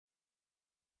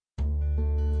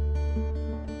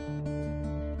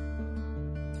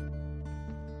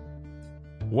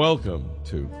Welcome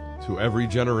to Every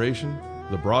Generation,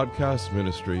 the broadcast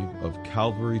ministry of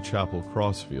Calvary Chapel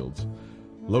Crossfields,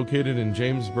 located in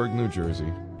Jamesburg, New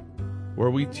Jersey, where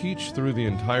we teach through the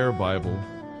entire Bible,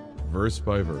 verse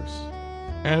by verse,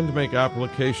 and make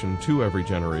application to every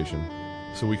generation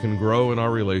so we can grow in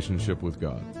our relationship with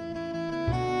God.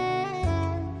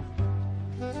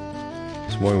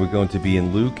 This morning we're going to be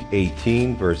in Luke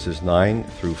 18, verses 9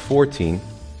 through 14.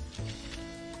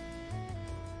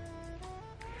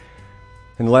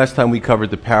 And the last time we covered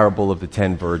the parable of the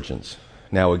 10 virgins.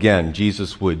 Now again,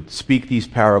 Jesus would speak these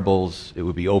parables. It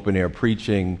would be open-air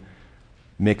preaching.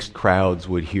 Mixed crowds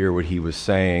would hear what he was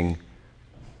saying.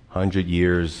 100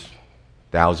 years,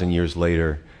 1,000 years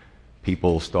later,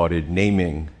 people started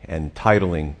naming and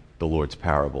titling the Lord's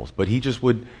parables. But he just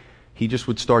would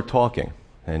start talking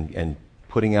and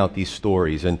putting out these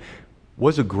stories. And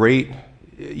was a great,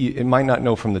 you might not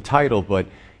know from the title, but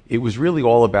it was really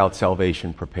all about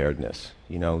salvation preparedness.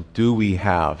 You know, do we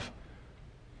have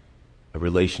a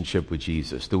relationship with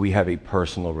Jesus? Do we have a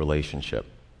personal relationship?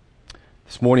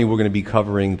 This morning we're going to be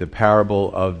covering the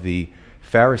parable of the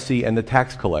Pharisee and the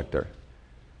tax collector.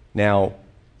 Now,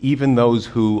 even those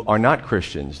who are not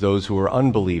Christians, those who are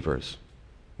unbelievers,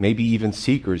 maybe even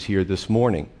seekers here this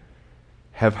morning,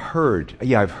 have heard,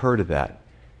 I've heard of that.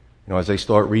 You know, as I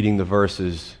start reading the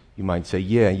verses, you might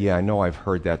say, I know I've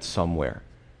heard that somewhere.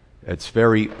 It's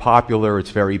very popular,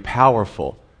 it's very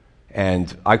powerful,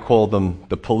 and I call them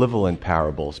the polyvalent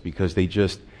parables because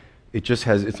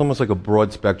it's almost like a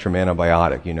broad spectrum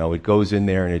antibiotic, you know. It goes in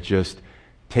there and it just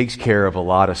takes care of a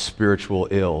lot of spiritual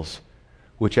ills,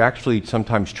 which actually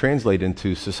sometimes translate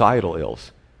into societal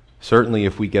ills. Certainly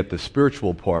if we get the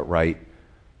spiritual part right,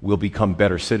 we'll become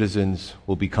better citizens,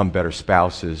 we'll become better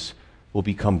spouses, we'll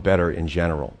become better in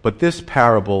general. But this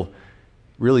parable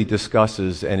really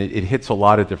discusses, and it hits a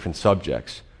lot of different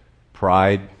subjects: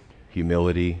 pride,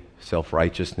 humility,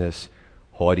 self-righteousness,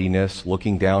 haughtiness,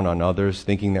 looking down on others,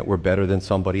 thinking that we're better than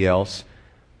somebody else.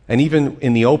 And even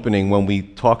in the opening, when we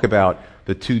talk about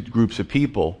the two groups of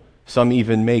people, some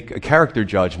even make a character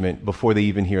judgment before they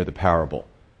even hear the parable.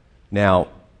 Now,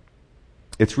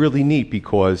 it's really neat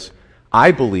because I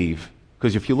believe,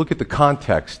 because if you look at the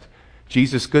context,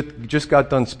 Jesus just got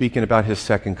done speaking about his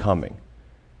second coming.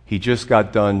 He just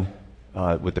got done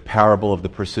with the parable of the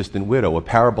persistent widow, a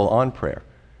parable on prayer.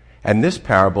 And this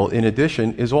parable, in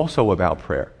addition, is also about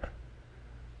prayer.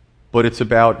 But it's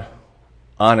about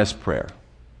honest prayer.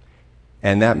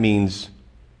 And that means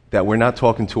that we're not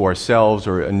talking to ourselves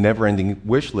or a never-ending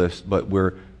wish list, but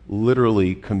we're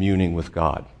literally communing with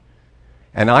God.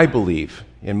 And I believe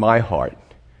in my heart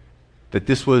that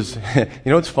this was,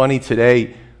 it's funny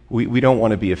today, we don't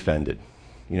want to be offended.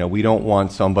 You know, we don't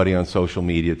want somebody on social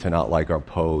media to not like our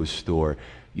post, or,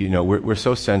 we're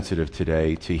so sensitive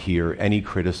today to hear any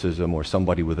criticism or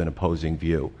somebody with an opposing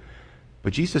view.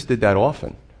 But Jesus did that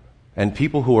often. And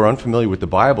people who are unfamiliar with the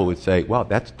Bible would say, wow,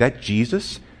 that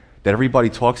Jesus that everybody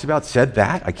talks about said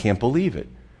that? I can't believe it.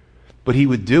 But he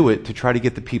would do it to try to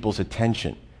get the people's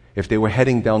attention. If they were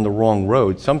heading down the wrong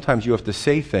road, sometimes you have to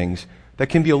say things that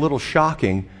can be a little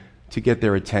shocking to get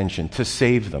their attention, to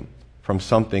save them from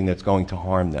something that's going to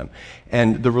harm them.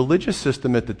 And the religious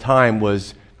system at the time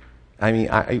was,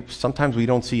 sometimes we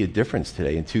don't see a difference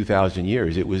today in 2,000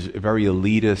 years. It was very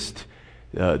elitist.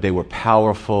 They were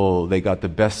powerful. They got the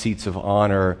best seats of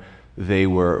honor. They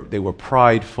were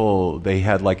prideful. They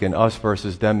had like an us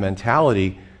versus them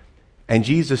mentality. And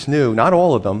Jesus knew, not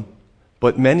all of them,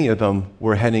 but many of them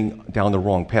were heading down the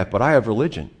wrong path. But I have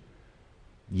religion.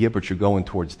 Yeah, but you're going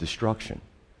towards destruction.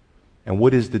 And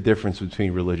what is the difference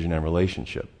between religion and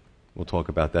relationship? We'll talk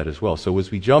about that as well. So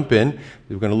as we jump in,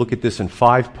 we're going to look at this in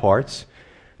 5 parts.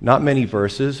 Not many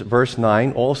verses. Verse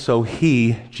 9, also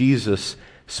he, Jesus,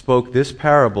 spoke this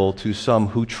parable to some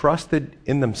who trusted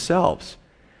in themselves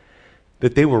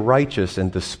that they were righteous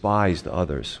and despised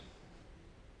others.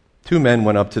 2 men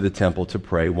went up to the temple to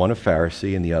pray, one a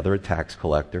Pharisee and the other a tax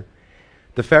collector.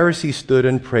 The Pharisee stood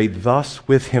and prayed thus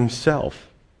with himself: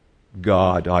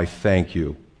 God, I thank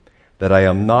you that I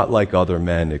am not like other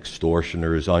men,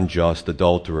 extortioners, unjust,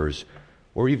 adulterers,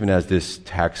 or even as this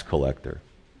tax collector.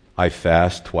 I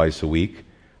fast twice a week.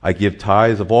 I give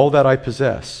tithes of all that I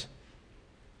possess.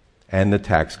 And the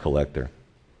tax collector,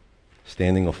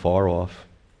 standing afar off,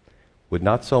 would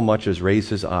not so much as raise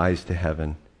his eyes to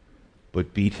heaven,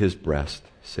 but beat his breast,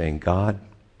 saying, God,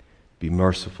 be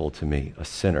merciful to me, a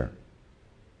sinner.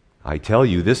 I tell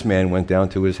you, this man went down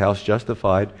to his house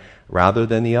justified rather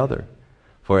than the other.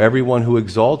 For everyone who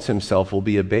exalts himself will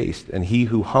be abased, and he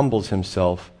who humbles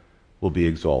himself will be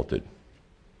exalted.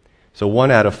 So 1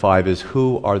 out of 5 is,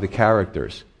 who are the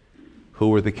characters? Who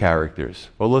were the characters?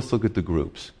 Well, let's look at the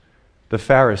groups. The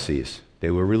Pharisees, they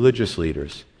were religious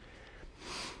leaders.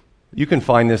 You can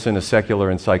find this in a secular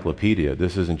encyclopedia.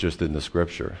 This isn't just in the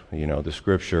Scripture. The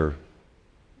Scripture,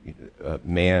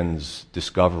 man's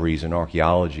discoveries in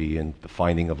archaeology and the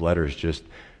finding of letters just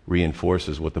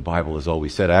reinforces what the Bible has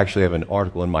always said. I actually have an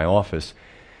article in my office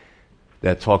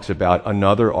that talks about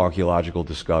another archaeological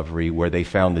discovery where they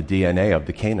found the DNA of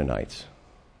the Canaanites.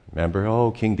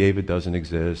 Remember, King David doesn't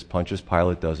exist, Pontius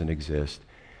Pilate doesn't exist.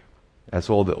 That's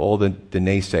all the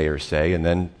naysayers say, and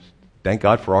then thank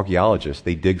God for archaeologists.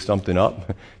 They dig something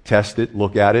up, test it,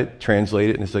 look at it, translate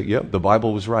it, and it's like, yep, the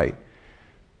Bible was right.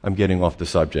 I'm getting off the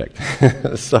subject.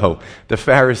 So, the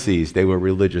Pharisees, they were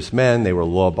religious men, they were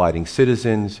law-abiding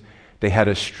citizens, they had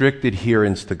a strict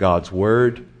adherence to God's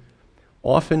word,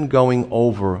 often going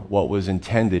over what was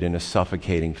intended in a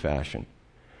suffocating fashion.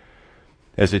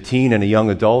 As a teen and a young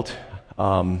adult,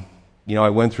 I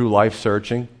went through life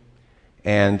searching,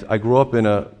 and I grew up in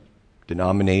a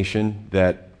denomination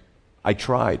that I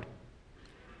tried,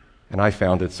 and I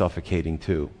found it suffocating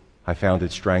too. I found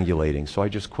it strangulating, so I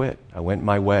just quit. I went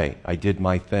my way. I did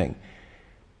my thing,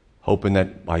 hoping that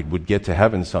I would get to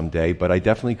heaven someday, but I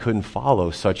definitely couldn't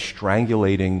follow such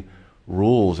strangulating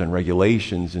rules and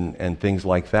regulations and things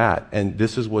like that. And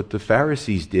this is what the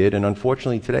Pharisees did, and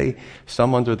unfortunately today,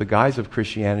 some under the guise of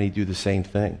Christianity do the same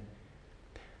thing.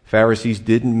 Pharisees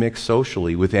didn't mix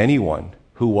socially with anyone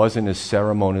who wasn't as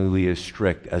ceremonially as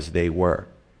strict as they were.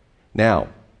 Now,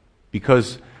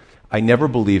 because I never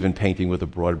believe in painting with a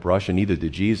broad brush, and neither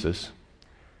did Jesus.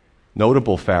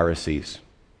 Notable Pharisees,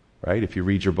 right? If you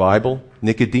read your Bible,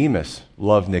 Nicodemus,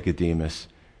 love Nicodemus.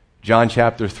 John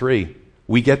chapter 3,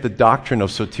 we get the doctrine of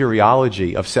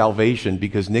soteriology, of salvation,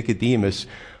 because Nicodemus,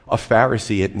 a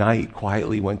Pharisee at night,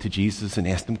 quietly went to Jesus and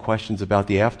asked him questions about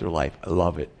the afterlife. I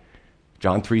love it.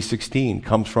 John 3:16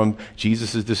 comes from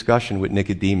Jesus' discussion with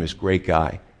Nicodemus, great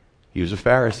guy. He was a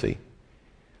Pharisee.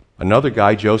 Another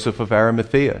guy, Joseph of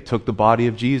Arimathea, took the body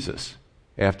of Jesus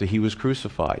after he was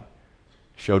crucified,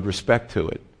 showed respect to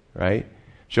it, right?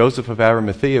 Joseph of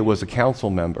Arimathea was a council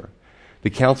member. The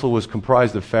council was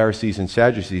comprised of Pharisees and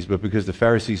Sadducees, but because the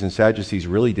Pharisees and Sadducees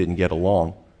really didn't get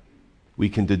along, we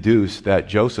can deduce that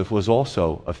Joseph was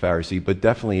also a Pharisee, but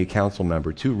definitely a council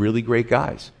member. Two really great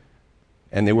guys.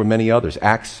 And there were many others.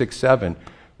 Acts 6:7,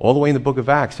 all the way in the book of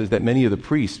Acts, says that many of the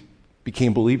priests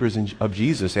became believers of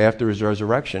Jesus after his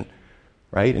resurrection,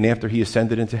 right? And after he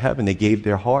ascended into heaven, they gave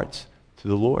their hearts to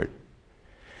the Lord.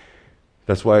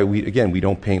 That's why we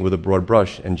don't paint with a broad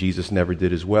brush, and Jesus never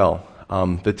did as well.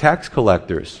 The tax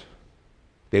collectors,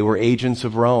 they were agents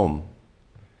of Rome.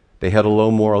 They had a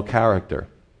low moral character.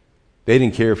 They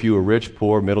didn't care if you were rich,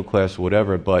 poor, middle class,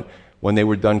 whatever, but when they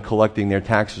were done collecting their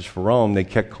taxes for Rome, they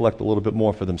kept collect a little bit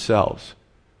more for themselves.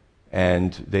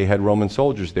 And they had Roman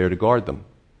soldiers there to guard them.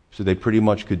 So they pretty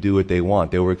much could do what they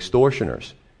want. They were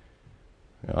extortioners.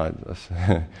 There's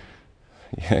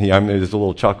a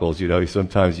little chuckles,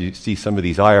 Sometimes you see some of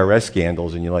these IRS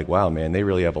scandals and you're like, wow, man, they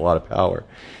really have a lot of power.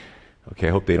 Okay,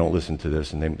 I hope they don't listen to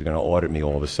this and they're going to audit me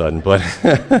all of a sudden. But,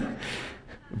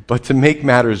 but to make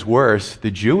matters worse,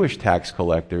 the Jewish tax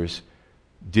collectors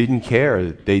didn't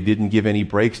care. They didn't give any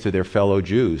breaks to their fellow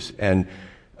Jews. And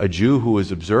a Jew who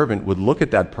was observant would look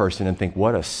at that person and think,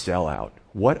 what a sellout.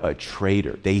 What a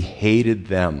traitor. They hated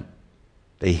them.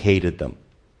 They hated them.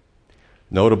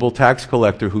 Notable tax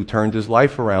collector who turned his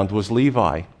life around was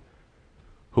Levi,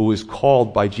 who was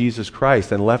called by Jesus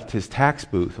Christ and left his tax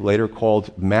booth, later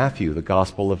called Matthew, the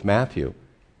Gospel of Matthew.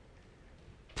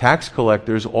 Tax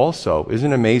collectors also,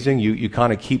 isn't it amazing? You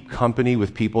kind of keep company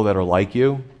with people that are like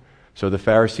you. So the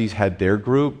Pharisees had their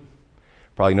group.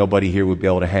 Probably nobody here would be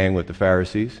able to hang with the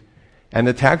Pharisees. And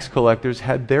the tax collectors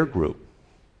had their group.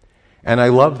 And I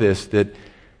love this, that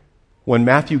when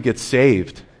Matthew gets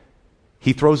saved,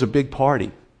 he throws a big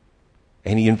party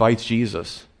and he invites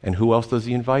Jesus. And who else does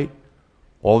he invite?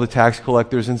 All the tax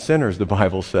collectors and sinners, the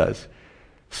Bible says.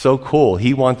 So cool.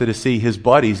 He wanted to see his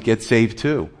buddies get saved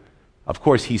too. Of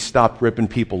course, he stopped ripping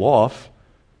people off.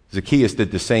 Zacchaeus did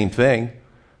the same thing.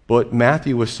 But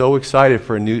Matthew was so excited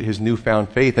for his newfound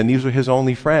faith, and these were his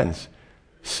only friends,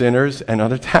 sinners and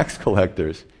other tax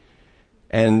collectors.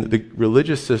 And the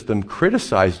religious system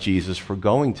criticized Jesus for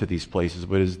going to these places,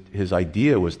 but his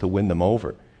idea was to win them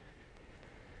over.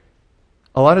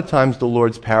 A lot of times the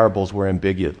Lord's parables were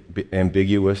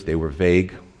ambiguous, they were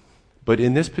vague. But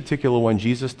in this particular one,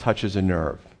 Jesus touches a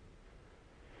nerve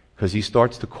because he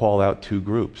starts to call out two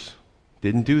groups.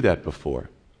 Didn't do that before.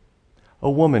 A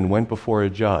woman went before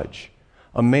a judge.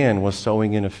 A man was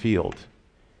sowing in a field.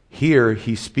 Here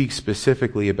he speaks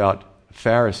specifically about a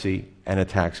Pharisee and a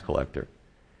tax collector.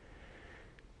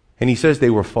 And he says they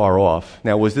were far off.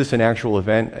 Now, was this an actual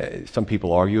event? Some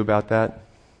people argue about that.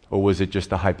 Or was it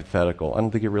just a hypothetical? I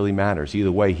don't think it really matters.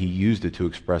 Either way, he used it to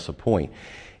express a point.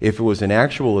 If it was an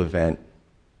actual event,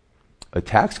 a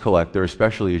tax collector,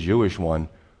 especially a Jewish one,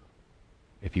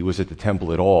 if he was at the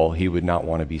temple at all, he would not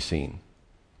want to be seen.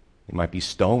 He might be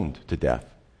stoned to death.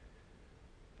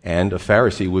 And a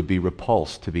Pharisee would be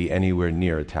repulsed to be anywhere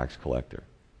near a tax collector.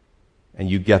 And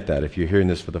you get that. If you're hearing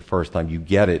this for the first time, you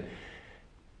get it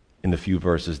in the few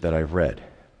verses that I've read.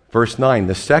 Verse 9,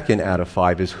 the second out of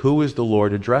 5 is, who is the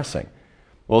Lord addressing?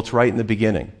 Well, it's right in the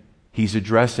beginning. He's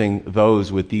addressing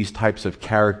those with these types of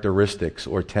characteristics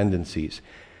or tendencies.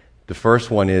 The first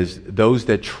one is those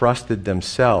that trusted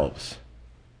themselves.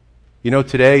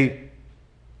 Today,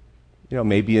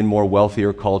 maybe in more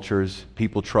wealthier cultures,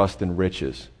 people trust in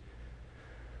riches.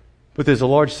 But there's a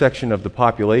large section of the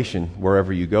population,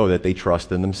 wherever you go, that they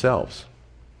trust in themselves.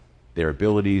 Their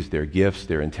abilities, their gifts,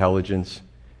 their intelligence.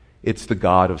 It's the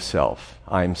God of self.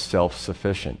 I'm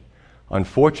self-sufficient.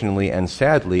 Unfortunately and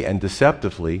sadly and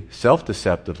deceptively,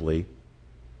 self-deceptively,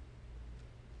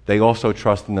 they also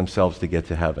trust in themselves to get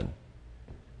to heaven.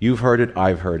 You've heard it,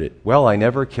 I've heard it. Well, I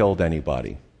never killed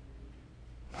anybody.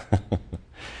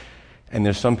 And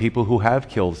there's some people who have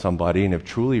killed somebody and have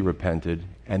truly repented,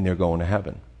 and they're going to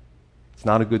heaven. It's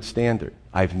not a good standard.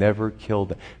 I've never killed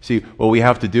them. See, what we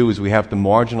have to do is we have to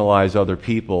marginalize other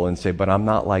people and say, but I'm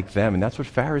not like them. And that's what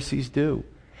Pharisees do.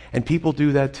 And people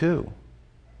do that too.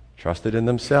 Trusted in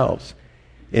themselves.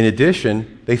 In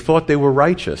addition, they thought they were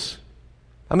righteous.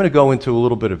 I'm going to go into a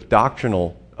little bit of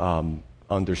doctrinal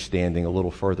understanding a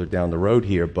little further down the road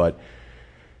here, but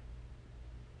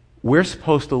we're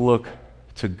supposed to look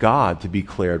to God to be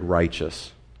declared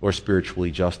righteous or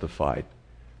spiritually justified,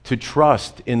 to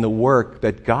trust in the work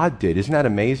that God did. Isn't that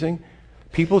amazing?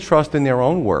 People trust in their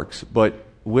own works, but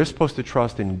we're supposed to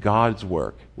trust in God's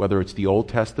work, whether it's the Old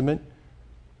Testament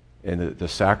and the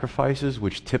sacrifices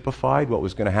which typified what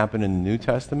was going to happen in the New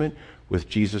Testament with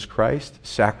Jesus Christ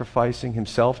sacrificing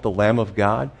himself, the Lamb of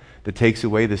God that takes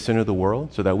away the sin of the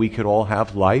world so that we could all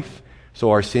have life,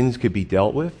 so our sins could be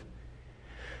dealt with.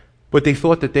 But they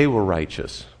thought that they were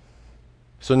righteous.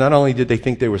 So not only did they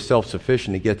think they were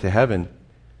self-sufficient to get to heaven,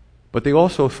 but they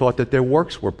also thought that their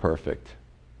works were perfect.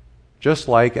 Just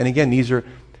like, and again,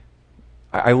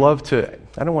 I love to,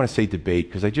 I don't want to say debate,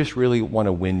 because I just really want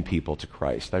to win people to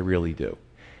Christ. I really do.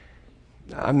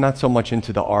 I'm not so much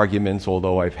into the arguments,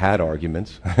 although I've had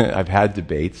arguments. I've had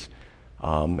debates.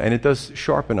 And it does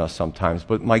sharpen us sometimes.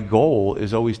 But my goal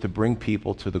is always to bring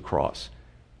people to the cross.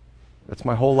 That's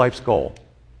my whole life's goal.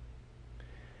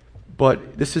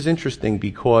 But this is interesting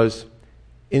because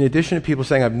in addition to people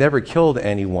saying, I've never killed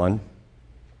anyone,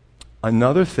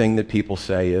 another thing that people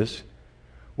say is,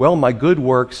 well, my good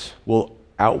works will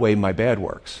outweigh my bad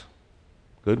works.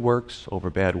 Good works over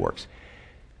bad works.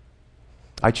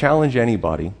 I challenge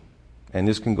anybody, and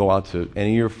this can go out to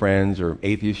any of your friends or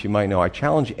atheists you might know, I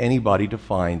challenge anybody to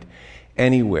find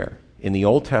anywhere in the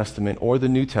Old Testament or the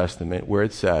New Testament where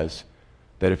it says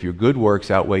that if your good works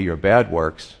outweigh your bad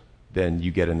works, then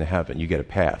you get into heaven, you get a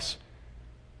pass.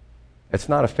 It's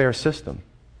not a fair system.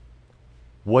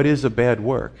 What is a bad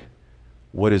work?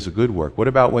 What is a good work? What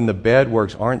about when the bad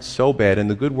works aren't so bad and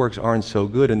the good works aren't so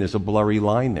good and there's a blurry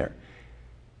line there?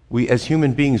 We, as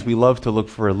human beings, we love to look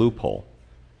for a loophole.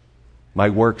 My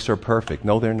works are perfect.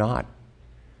 No, they're not.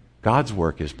 God's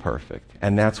work is perfect,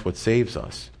 and that's what saves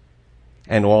us.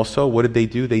 And also, what did they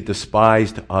do? They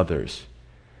despised others.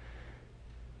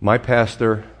 My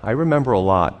pastor, I remember a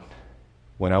lot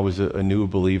when I was a new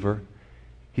believer.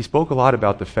 He spoke a lot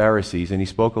about the Pharisees, and he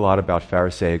spoke a lot about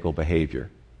Pharisaical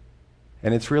behavior.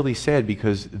 And it's really sad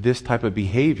because this type of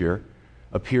behavior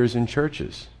appears in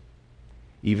churches,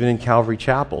 even in Calvary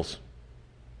chapels.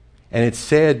 And it's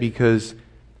sad because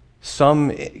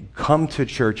some come to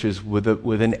churches with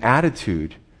an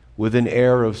attitude, with an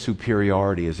air of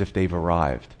superiority, as if they've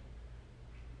arrived.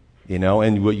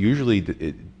 And what usually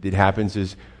it happens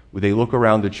is they look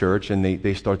around the church and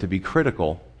they start to be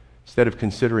critical. Instead of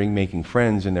considering making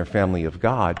friends in their family of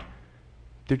God,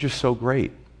 they're just so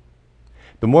great.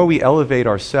 The more we elevate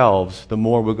ourselves, the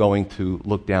more we're going to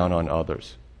look down on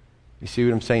others. You see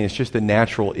what I'm saying? It's just a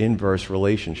natural inverse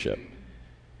relationship.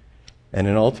 And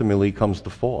then ultimately comes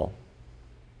the fall.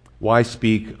 Why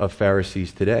speak of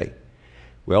Pharisees today?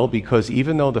 Well, because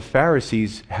even though the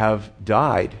Pharisees have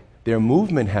died, their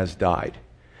movement has died,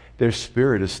 their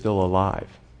spirit is still alive.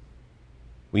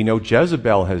 We know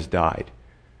Jezebel has died,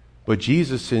 but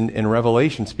Jesus in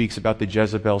Revelation speaks about the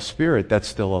Jezebel spirit that's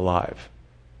still alive.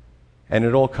 And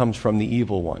it all comes from the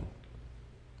evil one.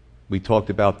 We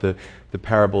talked about the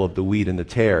parable of the wheat and the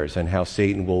tares and how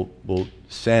Satan will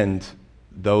send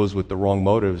those with the wrong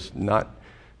motives, not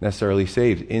necessarily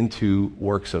saved, into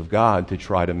works of God to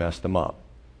try to mess them up,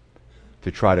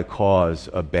 to try to cause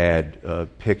a bad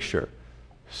picture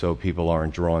so people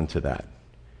aren't drawn to that.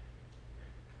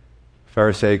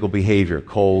 Pharisaical behavior: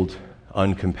 cold,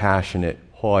 uncompassionate,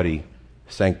 haughty,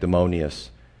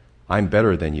 sanctimonious. I'm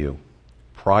better than you.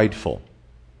 Prideful.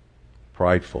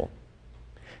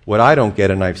 What I don't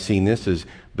get, and I've seen this, is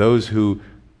those who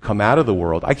come out of the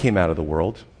world. I came out of the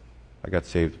world. I got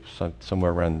saved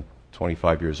somewhere around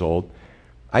 25 years old.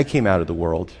 I came out of the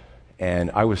world,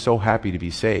 and I was so happy to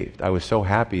be saved. I was so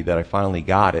happy that I finally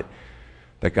got it,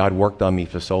 that God worked on me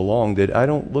for so long that I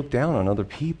don't look down on other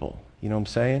people. You know what I'm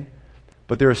saying?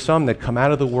 But there are some that come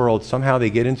out of the world, somehow they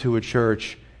get into a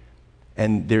church,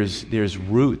 and there's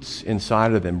roots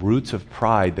inside of them, roots of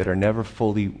pride that are never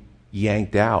fully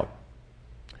yanked out.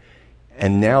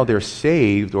 And now they're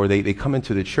saved, or they come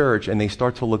into the church and they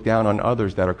start to look down on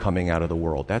others that are coming out of the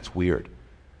world. That's weird.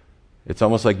 It's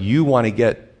almost like you want to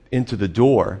get into the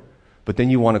door, but then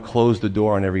you want to close the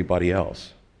door on everybody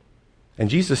else. And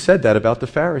Jesus said that about the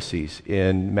Pharisees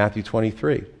in Matthew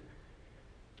 23.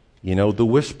 You know, the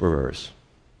whisperers.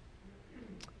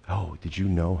 Oh, did you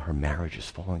know her marriage is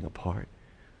falling apart?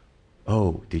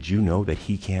 Oh, did you know that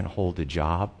he can't hold a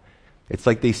job? It's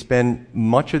like they spend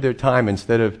much of their time,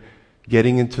 instead of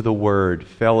getting into the Word,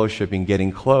 fellowshipping,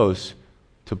 getting close,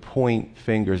 to point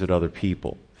fingers at other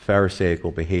people.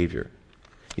 Pharisaical behavior.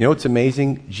 You know what's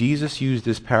amazing? Jesus used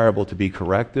this parable to be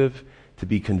corrective, to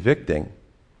be convicting,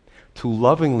 to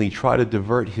lovingly try to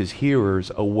divert his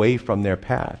hearers away from their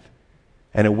path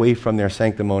and away from their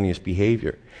sanctimonious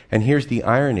behavior. And here's the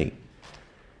irony.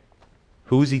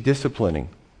 Who is he disciplining?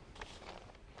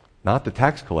 Not the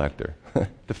tax collector,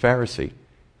 the Pharisee.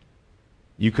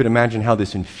 You could imagine how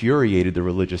this infuriated the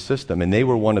religious system, and they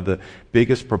were one of the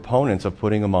biggest proponents of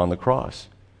putting him on the cross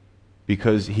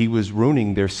because he was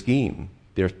ruining their scheme,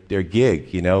 their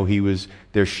gig, you know, he was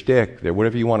their shtick, their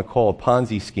whatever you want to call it,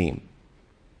 Ponzi scheme.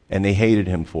 And they hated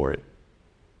him for it.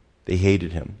 They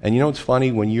hated him. And you know what's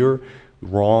funny? When you're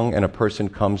wrong and a person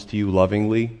comes to you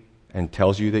lovingly and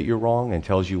tells you that you're wrong and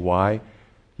tells you why,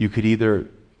 you could either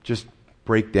just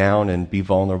break down and be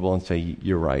vulnerable and say,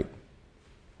 you're right.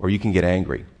 Or you can get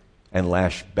angry and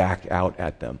lash back out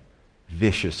at them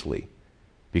viciously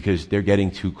because they're getting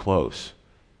too close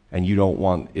and you don't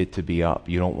want it to be up.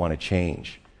 You don't want to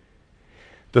change.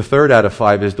 The third out of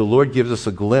 5 is the Lord gives us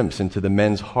a glimpse into the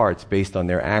men's hearts based on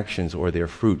their actions or their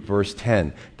fruit. Verse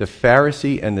 10, the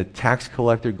Pharisee and the tax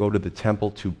collector go to the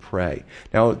temple to pray.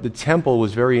 Now, the temple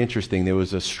was very interesting. There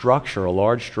was a structure, a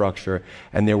large structure,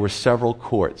 and there were several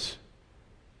courts.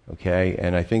 Okay,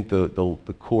 and I think the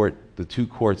two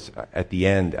courts at the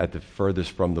end, at the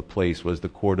furthest from the place, was the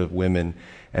court of women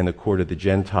and the court of the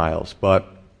Gentiles. But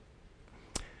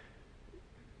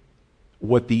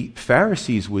what the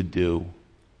Pharisees would do,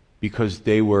 because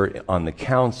they were on the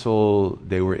council,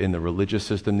 they were in the religious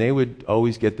system, they would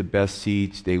always get the best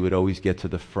seats, they would always get to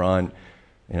the front.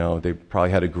 You know, they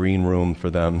probably had a green room for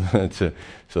them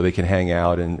so they can hang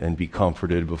out and be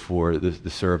comforted before the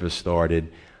service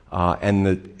started.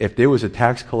 If there was a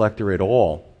tax collector at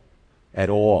all,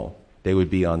 they would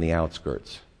be on the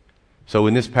outskirts. So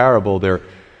in this parable,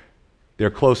 they're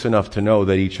close enough to know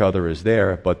that each other is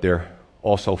there, but they're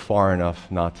also far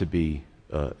enough not to be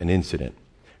an incident.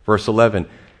 Verse 11,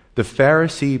 the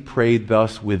Pharisee prayed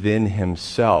thus within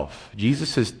himself.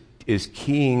 Jesus is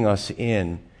keying us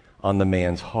in on the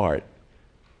man's heart.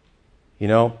 You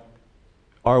know,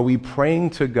 are we praying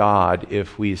to God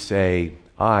if we say,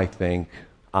 I think,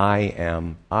 I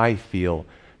am, I feel,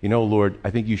 you know, Lord, I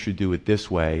think you should do it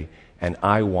this way, and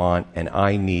I want, and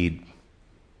I need?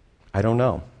 I don't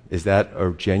know. Is that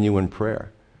a genuine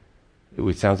prayer?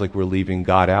 It sounds like we're leaving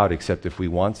God out except if we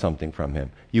want something from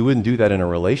him. You wouldn't do that in a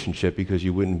relationship because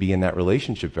you wouldn't be in that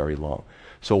relationship very long.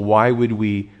 So why would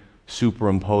we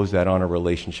superimpose that on a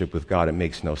relationship with God? It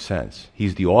makes no sense.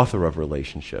 He's the author of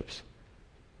relationships.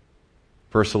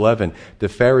 Verse 11, the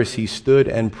Pharisee stood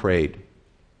and prayed.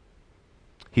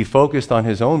 He focused on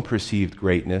his own perceived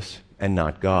greatness and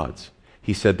not God's.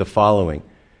 He said the following,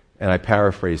 and I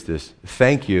paraphrase this,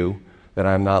 thank you that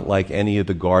I'm not like any of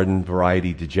the garden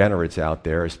variety degenerates out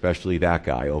there, especially that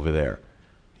guy over there.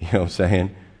 You know what I'm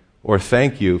saying? Or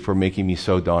thank you for making me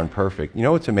so darn perfect. You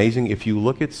know what's amazing? If you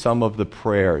look at some of the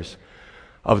prayers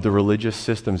of the religious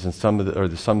systems and some of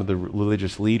the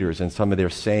religious leaders and some of their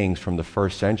sayings from the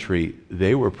first century,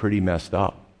 they were pretty messed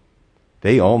up.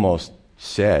 They almost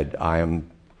said, I am.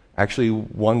 Actually,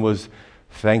 one was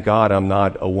Thank God I'm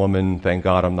not a woman. Thank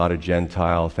God I'm not a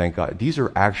Gentile. Thank God. These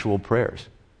are actual prayers.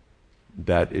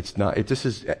 That it's not. This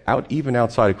is out even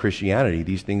outside of Christianity.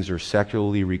 These things are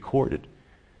secularly recorded.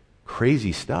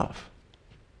 Crazy stuff.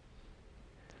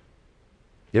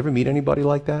 You ever meet anybody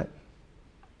like that?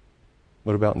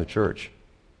 What about in the church?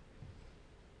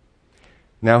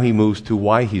 Now he moves to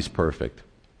why he's perfect.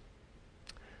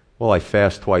 Well, I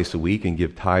fast twice a week and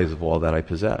give tithes of all that I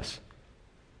possess.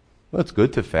 Well, it's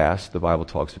good to fast. The Bible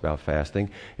talks about fasting.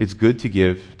 It's good to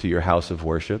give to your house of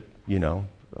worship. You know,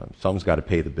 someone's got to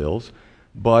pay the bills,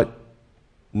 but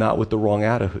not with the wrong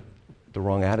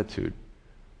attitude.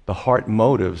 The heart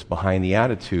motives behind the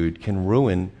attitude can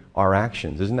ruin our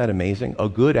actions. Isn't that amazing? A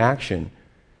good action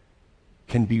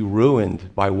can be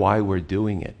ruined by why we're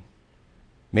doing it.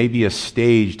 Maybe a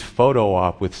staged photo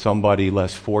op with somebody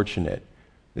less fortunate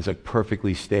is like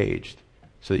perfectly staged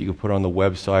so that you can put on the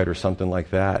website or something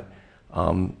like that.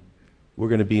 We're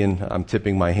going to be in, I'm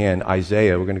tipping my hand,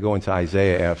 Isaiah. We're going to go into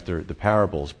Isaiah after the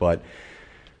parables. But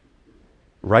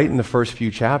right in the first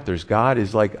few chapters, God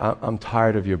is like, I'm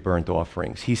tired of your burnt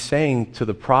offerings. He's saying to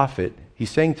the prophet, he's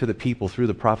saying to the people through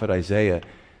the prophet Isaiah,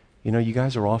 you know, you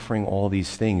guys are offering all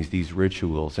these things, these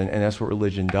rituals, and that's what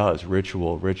religion does,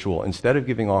 ritual. Instead of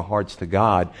giving our hearts to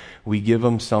God, we give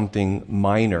them something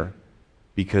minor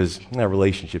because that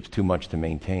relationship's too much to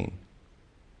maintain.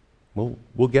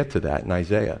 We'll get to that in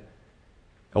Isaiah.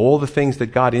 All the things that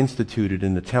God instituted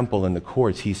in the temple and the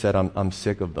courts, he said, I'm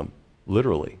sick of them,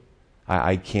 literally.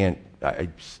 I can't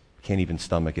even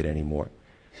stomach it anymore.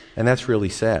 And that's really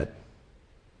sad.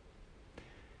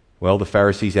 Well, the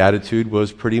Pharisees' attitude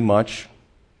was pretty much,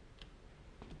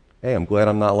 hey, I'm glad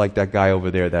I'm not like that guy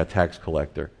over there, that tax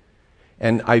collector.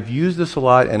 And I've used this a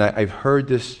lot, and I've heard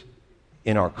this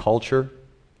in our culture.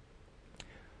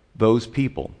 Those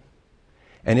people.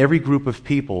 And every group of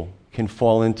people can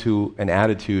fall into an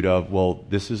attitude of, well,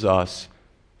 this is us,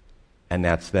 and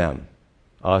that's them.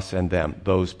 Us and them.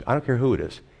 Those, I don't care who it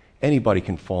is. Anybody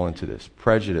can fall into this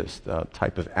prejudiced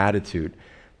type of attitude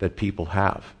that people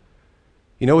have.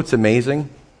 You know what's amazing?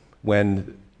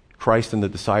 When Christ and the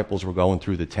disciples were going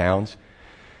through the towns,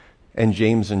 and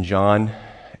James and John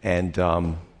and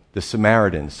the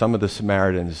Samaritans, some of the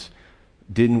Samaritans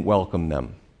didn't welcome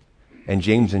them. And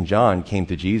James and John came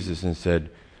to Jesus and said,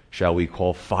 shall we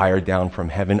call fire down from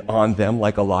heaven on them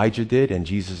like Elijah did? And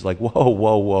Jesus is like,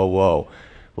 whoa.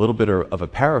 A little bit of a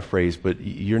paraphrase, but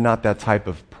you're not that type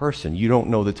of person. You don't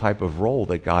know the type of role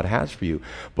that God has for you.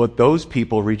 But those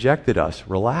people rejected us.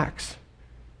 Relax.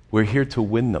 We're here to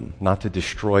win them, not to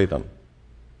destroy them.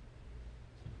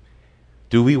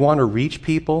 Do we want to reach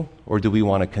people or do we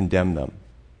want to condemn them?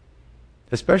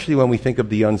 Especially when we think of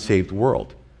the unsaved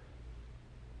world.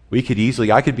 I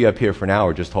could be up here for an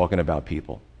hour just talking about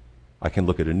people. I can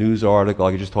look at a news article.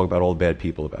 I can just talk about all the bad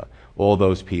people, about all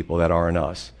those people that aren't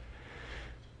us.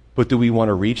 But do we want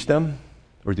to reach them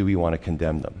or do we want to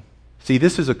condemn them? See,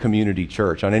 this is a community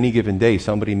church. On any given day,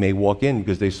 somebody may walk in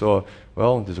because they saw,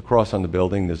 well, there's a cross on the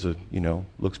building. There's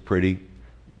looks pretty.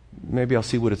 Maybe I'll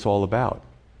see what it's all about.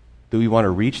 Do we want to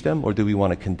reach them or do we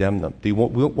want to condemn them? Do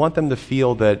we want them to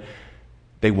feel that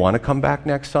they want to come back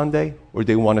next Sunday or do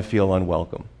they want to feel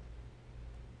unwelcome?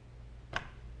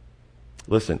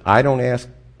 Listen, I don't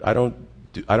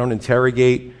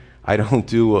interrogate. I don't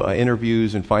do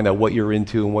interviews and find out what you're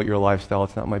into and what your lifestyle.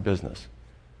 It's not my business.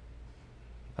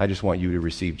 I just want you to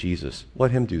receive Jesus.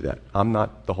 Let him do that. I'm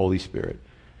not the Holy Spirit.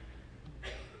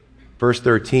 Verse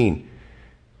 13.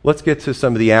 Let's get to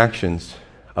some of the actions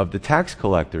of the tax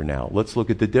collector now. Let's look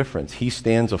at the difference. He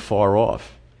stands afar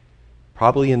off,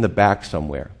 probably in the back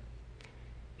somewhere.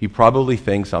 He probably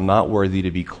thinks, I'm not worthy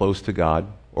to be close to God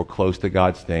or close to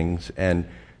God's things. And,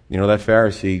 that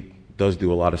Pharisee does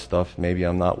do a lot of stuff. Maybe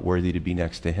I'm not worthy to be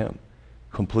next to him.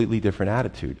 Completely different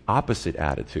attitude, opposite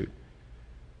attitude.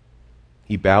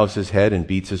 He bows his head and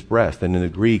beats his breast. And in the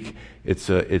Greek, it's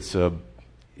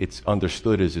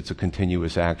understood as it's a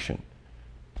continuous action.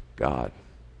 God,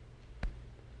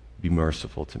 be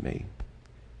merciful to me.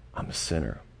 I'm a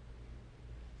sinner.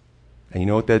 And you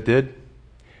know what that did?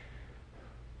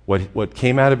 What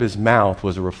came out of his mouth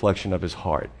was a reflection of his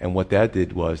heart. And what that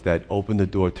did was that opened the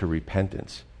door to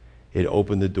repentance. It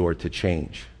opened the door to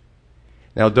change.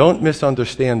 Now, don't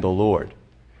misunderstand the Lord.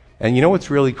 And you know what's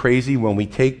really crazy? When we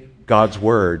take God's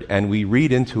word and we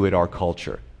read into it our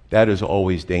culture, that is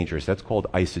always dangerous. That's called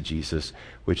eisegesis,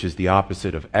 which is the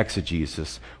opposite of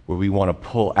exegesis, where we want to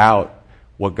pull out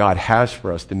what God has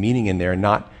for us, the meaning in there, and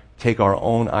not take our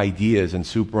own ideas and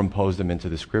superimpose them into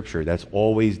the scripture. That's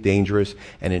always dangerous,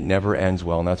 and it never ends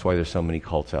well, and that's why there's so many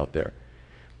cults out there.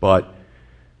 But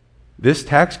this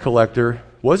tax collector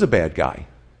was a bad guy.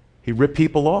 He ripped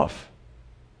people off.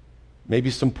 Maybe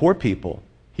some poor people.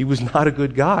 He was not a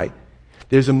good guy.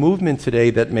 There's a movement today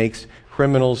that makes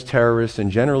criminals, terrorists,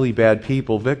 and generally bad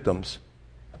people victims.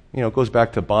 It goes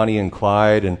back to Bonnie and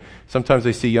Clyde, and sometimes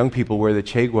I see young people wear the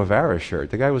Che Guevara shirt.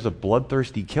 The guy was a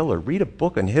bloodthirsty killer. Read a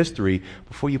book on history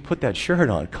before you put that shirt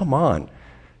on. Come on.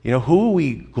 Who are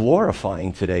we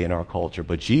glorifying today in our culture?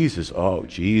 But Jesus, oh,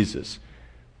 Jesus.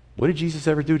 What did Jesus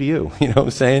ever do to you? You know what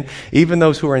I'm saying? Even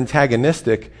those who are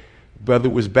antagonistic, whether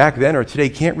it was back then or today,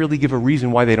 can't really give a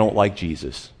reason why they don't like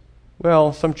Jesus.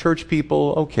 Well, some church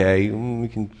people, okay, we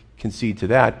can concede to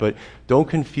that, but don't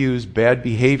confuse bad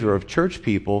behavior of church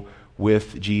people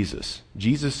with Jesus.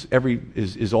 Jesus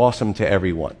is awesome to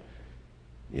everyone.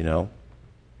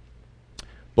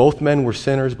 Both men were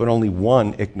sinners, but only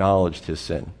one acknowledged his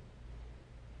sin.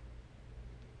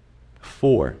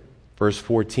 4, verse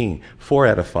 14, 4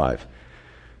 out of 5.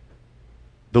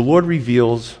 The Lord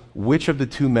reveals which of the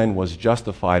two men was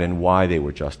justified and why they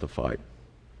were justified.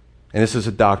 And this is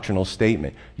a doctrinal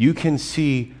statement. You can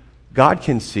see, God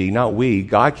can see, not we,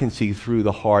 God can see through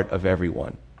the heart of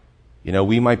everyone.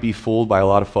 We might be fooled by a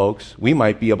lot of folks. We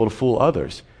might be able to fool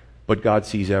others, but God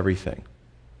sees everything.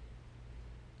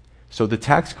 So the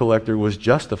tax collector was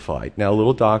justified. Now, a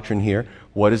little doctrine here.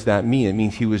 What does that mean? It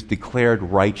means he was declared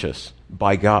righteous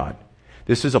by God.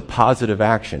 This is a positive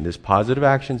action. There's positive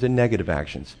actions and negative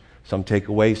actions. Some take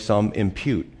away, some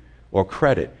impute or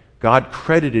credit. God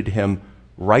credited him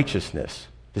righteousness,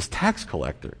 this tax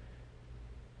collector.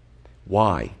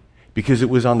 Why? Because it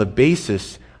was on the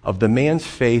basis of the man's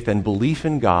faith and belief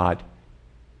in God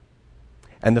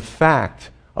and the fact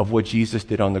of what Jesus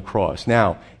did on the cross.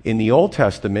 Now, in the Old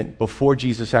Testament, before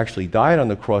Jesus actually died on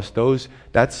the cross,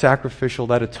 that sacrificial,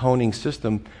 that atoning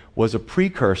system was a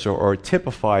precursor or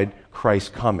typified Christ's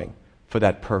coming for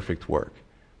that perfect work.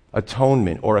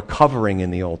 Atonement or a covering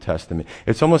in the Old Testament.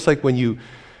 It's almost like when you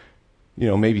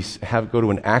maybe go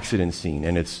to an accident scene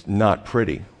and it's not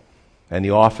pretty. And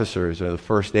the officers or the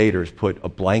first aiders put a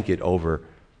blanket over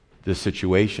the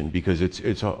situation because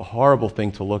it's a horrible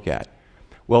thing to look at.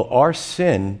 Well, our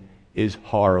sin is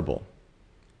horrible.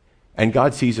 And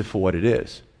God sees it for what it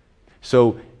is.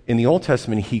 So in the Old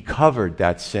Testament, he covered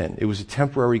that sin. It was a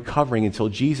temporary covering until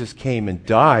Jesus came and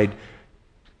died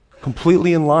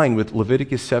completely in line with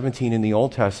Leviticus 17 in the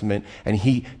Old Testament, and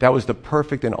that was the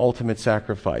perfect and ultimate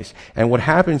sacrifice. And what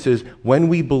happens is when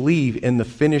we believe in the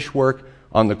finished work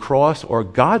on the cross or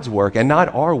God's work and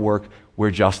not our work,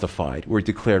 we're justified. We're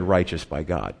declared righteous by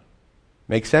God.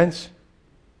 Make sense?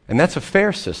 And that's a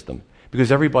fair system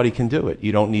because everybody can do it.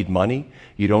 You don't need money.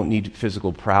 You don't need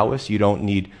physical prowess. You don't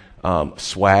need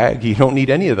swag. You don't need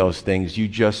any of those things. You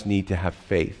just need to have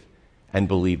faith and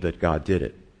believe that God did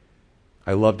it.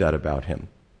 I love that about him.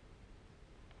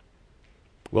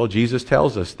 Well, Jesus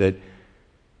tells us that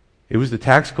it was the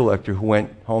tax collector who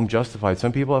went home justified.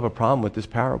 Some people have a problem with this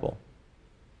parable.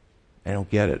 They don't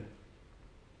get it.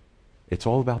 It's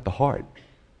all about the heart.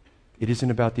 It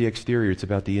isn't about the exterior. It's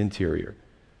about the interior.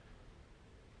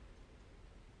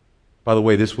 By the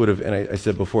way, this would have, and I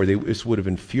said before, this would have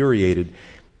infuriated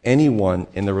anyone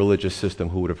in the religious system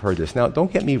who would have heard this. Now,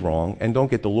 don't get me wrong, and don't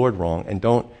get the Lord wrong, and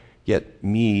don't get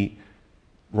me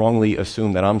wrongly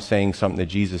assume that I'm saying something that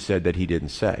Jesus said that he didn't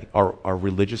say. Are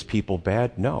religious people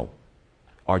bad? No.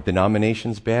 Are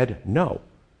denominations bad? No.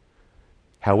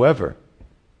 However,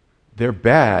 they're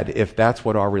bad if that's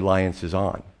what our reliance is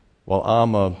on. Well,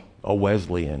 I'm a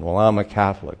Wesleyan. Well, I'm a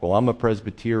Catholic. Well, I'm a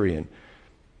Presbyterian.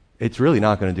 It's really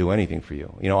not going to do anything for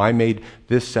you. I made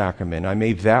this sacrament. I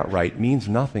made that right. It means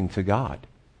nothing to God.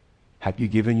 Have you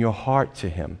given your heart to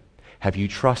him? Have you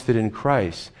trusted in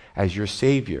Christ as your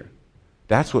Savior?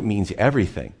 That's what means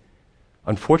everything.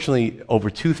 Unfortunately, over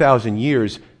 2,000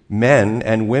 years, men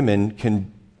and women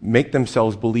can make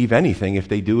themselves believe anything if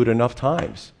they do it enough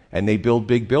times. And they build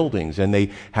big buildings, and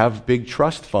they have big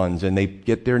trust funds, and they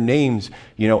get their names,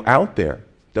 out there.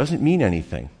 Doesn't mean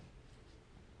anything.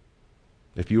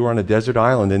 If you were on a desert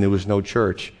island and there was no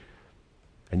church,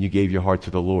 and you gave your heart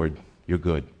to the Lord, you're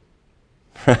good.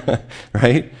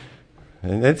 Right?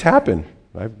 And it's happened.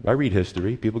 I read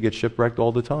history. People get shipwrecked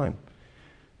all the time.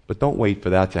 But don't wait for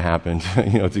that to happen,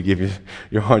 to give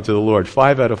your heart to the Lord.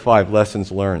 5 out of 5 lessons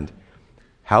learned.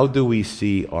 How do we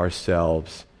see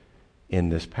ourselves in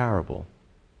this parable?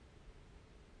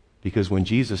 Because when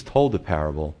Jesus told the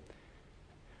parable,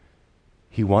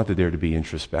 he wanted there to be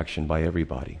introspection by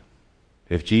everybody.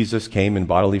 If Jesus came in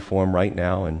bodily form right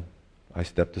now and I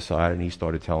stepped aside and he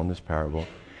started telling this parable,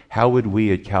 how would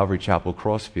we at Calvary Chapel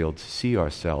Crossfields see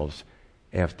ourselves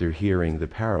after hearing the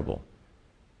parable?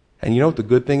 And what the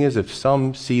good thing is? If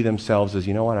some see themselves as,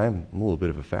 I'm a little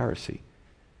bit of a Pharisee.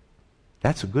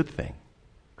 That's a good thing,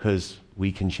 because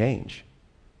we can change.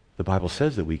 The Bible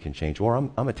says that we can change. Or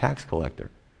I'm a tax collector.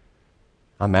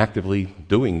 I'm actively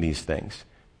doing these things.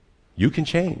 You can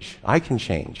change. I can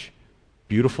change.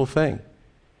 Beautiful thing.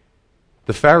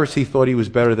 The Pharisee thought he was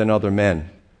better than other men.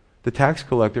 The tax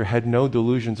collector had no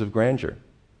delusions of grandeur.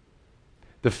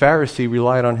 The Pharisee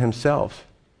relied on himself.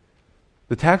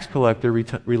 The tax collector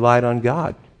relied on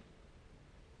God.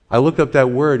 I looked up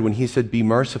that word when he said be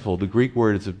merciful. The Greek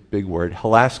word is a big word,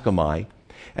 hilaskomai,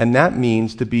 and that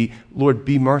means to be, Lord,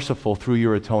 be merciful through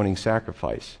your atoning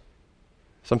sacrifice.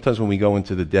 Sometimes when we go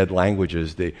into the dead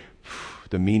languages, the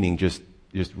meaning just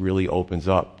really opens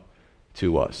up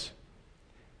to us.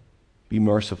 Be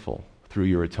merciful through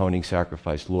your atoning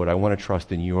sacrifice. Lord, I want to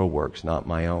trust in your works, not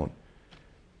my own.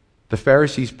 The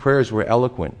Pharisees' prayers were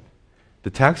eloquent. The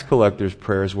tax collector's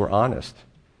prayers were honest.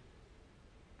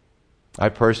 I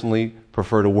personally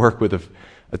prefer to work with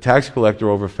a tax collector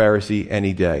over a Pharisee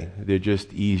any day. They're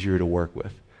just easier to work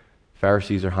with.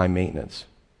 Pharisees are high maintenance,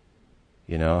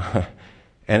 you know.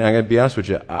 And I'm going to be honest with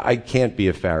you, I can't be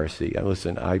a Pharisee.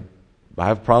 Listen, I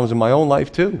have problems in my own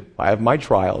life too. I have my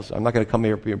trials. I'm not going to come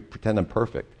here and pretend I'm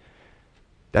perfect.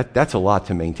 That's a lot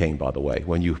to maintain, by the way,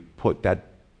 when you put that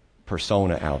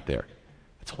persona out there.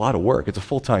 It's a lot of work. It's a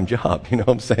full-time job, you know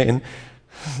what I'm saying?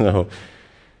 So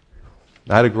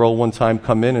I had a girl one time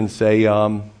come in and say,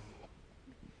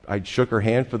 I shook her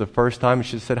hand for the first time, and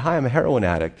she said, "Hi, I'm a heroin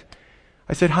addict."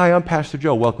 I said, "Hi, I'm Pastor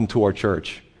Joe. Welcome to our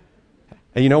church."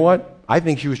 And you know what? I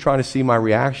think she was trying to see my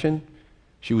reaction.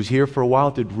 She was here for a while,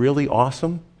 did really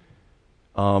awesome,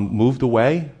 moved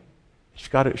away. She's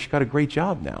got a great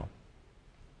job now.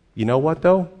 You know what,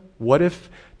 though? What if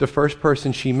the first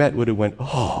person she met would have went,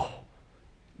 "Oh,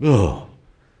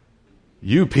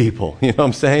 you people," you know what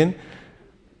I'm saying?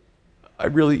 I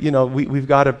really, we've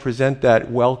got to present that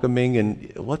welcoming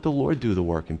and let the Lord do the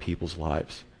work in people's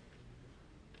lives.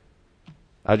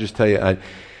 I'll just tell you,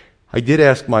 I did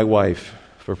ask my wife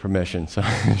for permission, so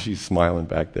she's smiling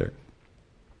back there.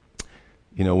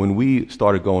 You know, when we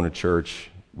started going to church,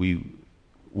 we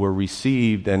were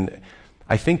received, and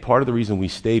I think part of the reason we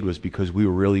stayed was because we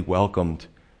were really welcomed.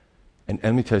 And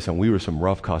let me tell you something, we were some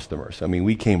rough customers. I mean,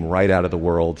 we came right out of the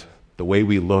world, the way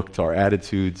we looked, our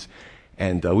attitudes,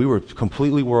 and we were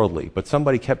completely worldly. But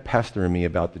somebody kept pestering me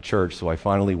about the church, so I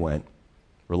finally went,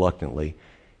 reluctantly.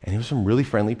 And there were some really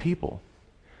friendly people.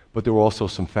 But there were also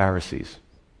some Pharisees,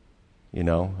 you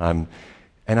know.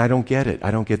 And I don't get it.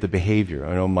 I don't get the behavior.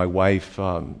 I know my wife,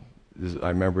 I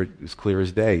remember it as clear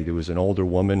as day. There was an older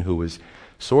woman who was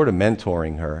sort of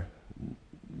mentoring her,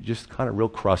 just kind of real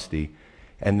crusty.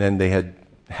 And then they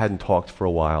hadn't talked for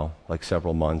a while, like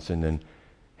several months, and then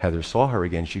Heather saw her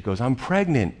again. She goes, "I'm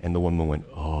pregnant." And the woman went,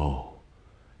 "Oh."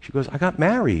 She goes, "I got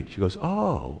married." She goes,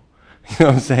 "Oh." You know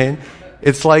what I'm saying?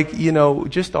 It's like,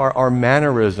 just our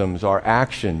mannerisms, our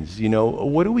actions,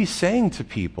 what are we saying to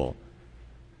people?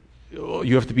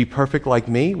 You have to be perfect like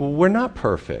me? Well, we're not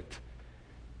perfect.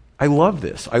 I love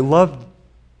this. I love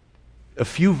a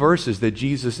few verses that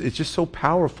Jesus, it's just so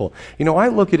powerful. I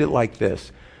look at it like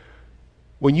this.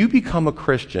 When you become a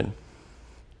Christian,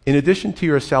 in addition to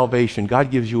your salvation, God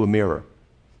gives you a mirror.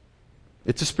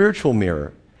 It's a spiritual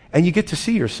mirror, and you get to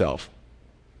see yourself.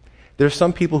 There's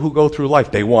some people who go through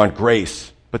life, they want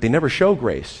grace, but they never show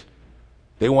grace.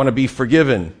 They want to be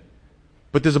forgiven,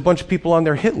 but there's a bunch of people on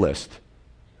their hit list.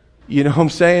 You know what I'm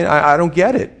saying? I don't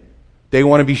get it. They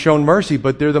want to be shown mercy,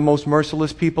 but they're the most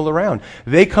merciless people around.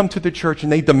 They come to the church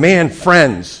and they demand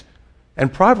friends.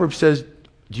 And Proverbs says,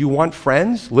 do you want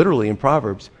friends? Literally in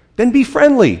Proverbs. Then be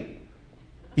friendly.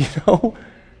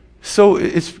 So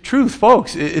it's truth,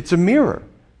 folks. It's a mirror.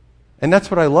 And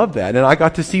that's what I love that. And I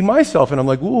got to see myself, and I'm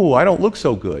like, ooh, I don't look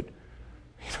so good.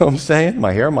 You know what I'm saying?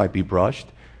 My hair might be brushed.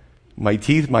 My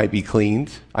teeth might be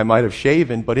cleaned. I might have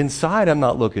shaven, but inside I'm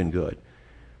not looking good.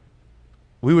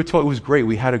 We were taught, it was great.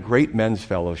 We had a great men's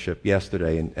fellowship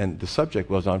yesterday, and the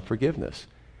subject was on forgiveness.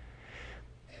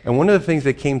 And one of the things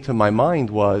that came to my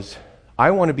mind was, I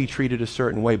want to be treated a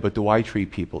certain way, but do I treat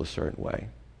people a certain way?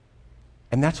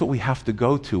 And that's what we have to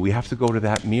go to. We have to go to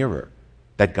that mirror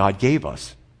that God gave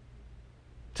us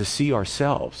to see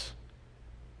ourselves.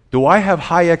 Do I have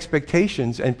high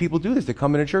expectations? And people do this. They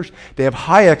come into church. They have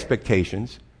high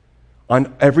expectations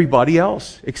on everybody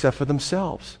else except for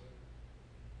themselves.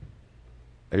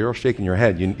 You're all shaking your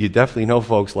head. You definitely know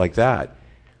folks like that.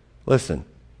 Listen,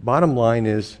 bottom line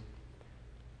is,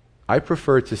 I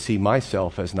prefer to see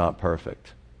myself as not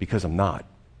perfect because I'm not.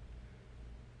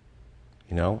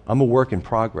 I'm a work in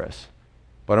progress,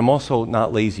 but I'm also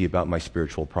not lazy about my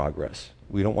spiritual progress.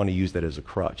 We don't want to use that as a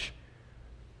crutch.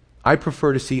 I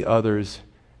prefer to see others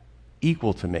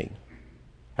equal to me,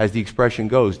 As the expression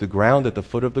goes, the ground at the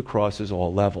foot of the cross is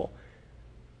all level.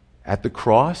 At the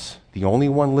cross, the only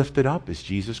one lifted up is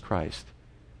Jesus Christ.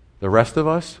 The rest of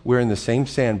us, we're in the same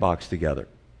sandbox together.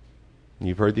 And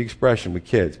you've heard the expression with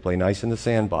kids, play nice in the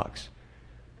sandbox.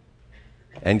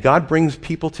 And God brings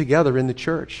people together in the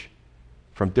church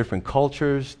from different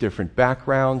cultures, different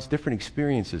backgrounds, different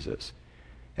experiences.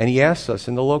 And he asks us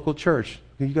in the local church,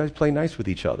 you guys play nice with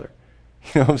each other.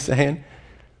 You know what I'm saying?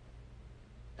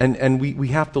 And we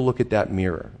have to look at that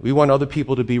mirror. We want other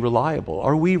people to be reliable.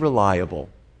 Are we reliable?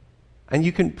 And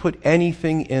you can put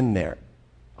anything in there.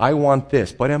 I want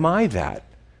this, but am I that?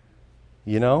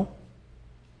 You know?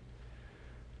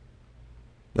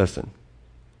 Listen.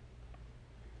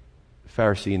 The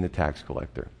Pharisee and the tax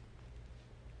collector.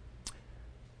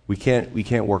 We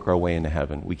can't work our way into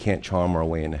heaven. We can't charm our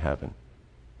way into heaven.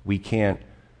 We can't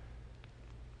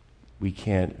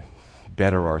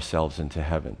better ourselves into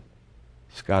heaven.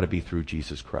 It's got to be through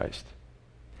Jesus Christ.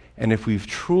 And if we've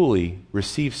truly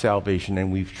received salvation and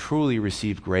we've truly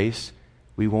received grace,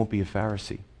 we won't be a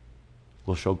Pharisee.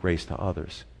 We'll show grace to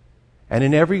others. And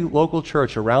in every local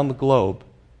church around the globe,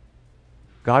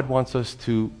 God wants us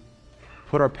to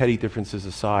put our petty differences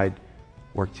aside,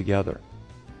 work together.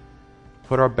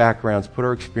 Put our backgrounds, put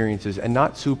our experiences, and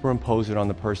not superimpose it on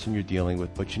the person you're dealing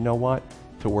with, but you know what?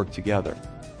 To work together.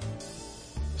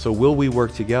 So will we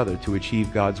work together to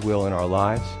achieve God's will in our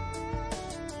lives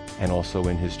and also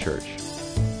in His church?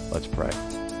 Let's pray.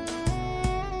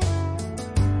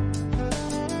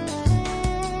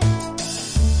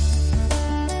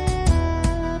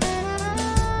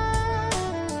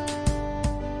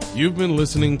 You've been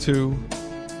listening to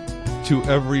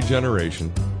Every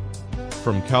Generation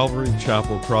from Calvary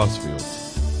Chapel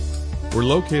Crossfields. We're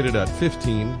located at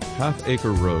 15 Half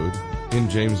Acre Road in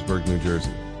Jamesburg, New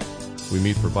Jersey. We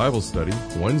meet for Bible study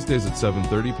Wednesdays at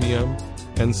 7:30 p.m.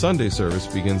 and Sunday service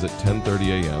begins at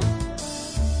 10:30 a.m.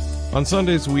 On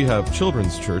Sundays, we have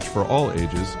children's church for all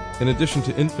ages, in addition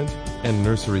to infant and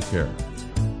nursery care.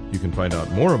 You can find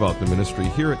out more about the ministry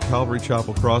here at Calvary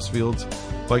Chapel Crossfields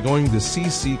by going to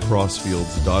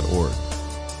cccrossfields.org.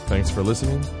 Thanks for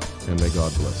listening, and may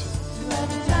God bless you.